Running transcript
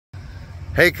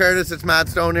Hey Curtis, it's Matt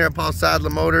Stone here at Paul Sadler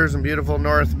Motors in beautiful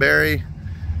North Barrie.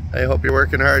 I hope you're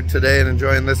working hard today and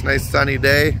enjoying this nice sunny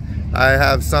day. I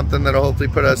have something that'll hopefully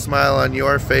put a smile on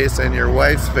your face and your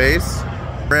wife's face.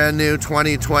 Brand new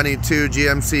 2022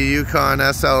 GMC Yukon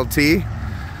SLT.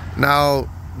 Now,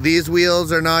 these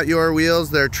wheels are not your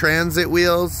wheels, they're transit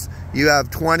wheels. You have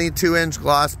 22-inch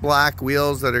gloss black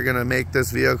wheels that are gonna make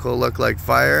this vehicle look like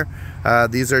fire.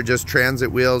 These are just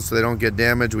transit wheels, so they don't get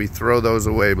damaged. We throw those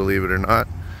away, believe it or not.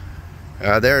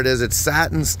 There it is. It's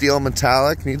satin steel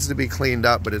metallic. Needs to be cleaned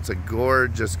up, but it's a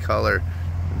gorgeous color.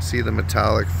 You can see the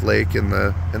metallic flake in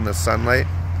the sunlight.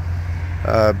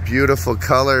 Beautiful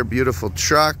color, beautiful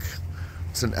truck.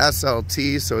 It's an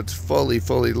SLT, so it's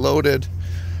fully loaded.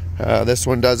 This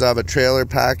one does have a trailer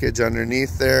package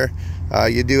underneath there.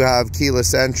 You do have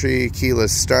keyless entry,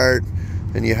 keyless start,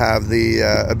 and you have the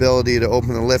ability to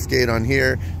open the lift gate on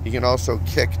here. You can also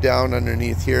kick down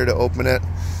underneath here to open it.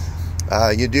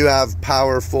 You do have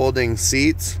power folding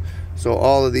seats, so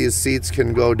all of these seats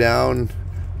can go down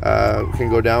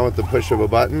with the push of a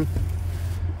button.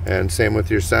 And same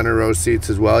with your center row seats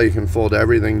as well. You can fold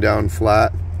everything down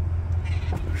flat.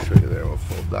 I'll show you there. We'll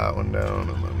fold that one down,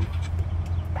 and then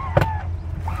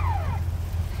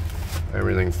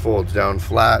everything folds down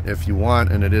flat if you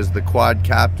want, and it is the quad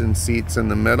captain seats in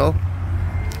the middle.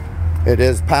 It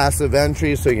is passive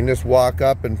entry, so you can just walk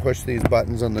up and push these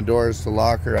buttons on the doors to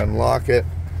lock or unlock it.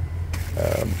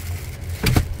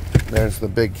 There's the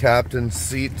big captain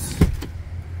seats,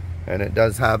 and it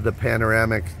does have the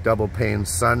panoramic double pane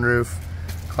sunroof,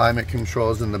 climate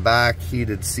controls in the back,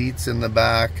 heated seats in the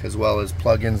back, as well as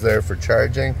plug-ins there for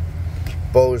charging.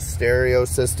 Bose stereo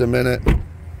system in it.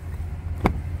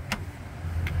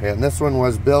 And this one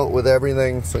was built with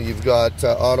everything, so you've got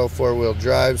auto four-wheel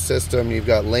drive system, you've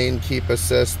got lane keep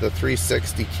assist, the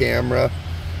 360 camera,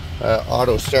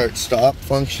 auto start stop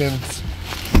functions,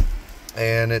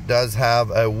 and it does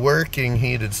have a working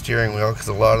heated steering wheel because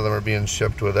a lot of them are being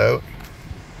shipped without.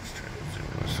 Let's try to zoom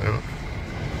this out.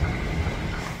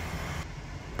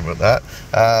 About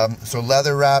that. So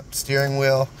leather wrapped steering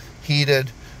wheel,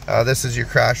 heated. This is your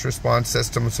crash response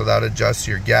system, so that adjusts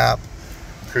your gap.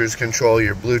 Cruise control,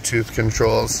 your Bluetooth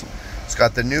controls. It's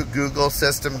got the new Google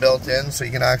system built in, so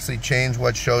you can actually change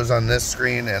what shows on this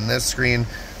screen and this screen.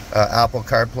 Apple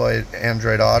CarPlay,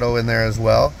 Android Auto in there as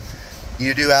well.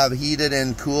 You do have heated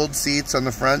and cooled seats on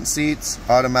the front seats,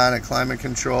 automatic climate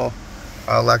control,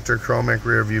 electrochromic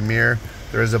rear view mirror.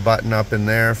 There is a button up in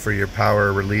there for your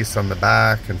power release on the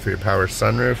back and for your power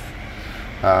sunroof.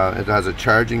 It has a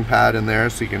charging pad in there,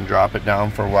 so you can drop it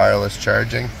down for wireless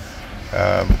charging.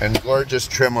 And gorgeous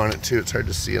trim on it too. It's hard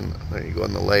to see there you go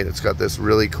in the light. It's got this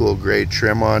really cool gray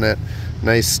trim on it,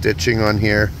 nice stitching on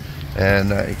here, and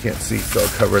you can't see, it's all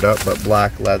covered up, but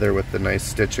black leather with the nice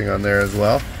stitching on there as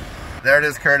well. There it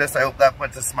is, Curtis. I hope that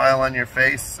puts a smile on your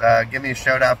face. Give me a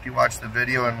shout after you watch the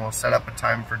video and we'll set up a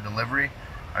time for delivery.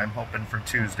 I'm hoping for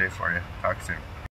Tuesday for you. Talk soon.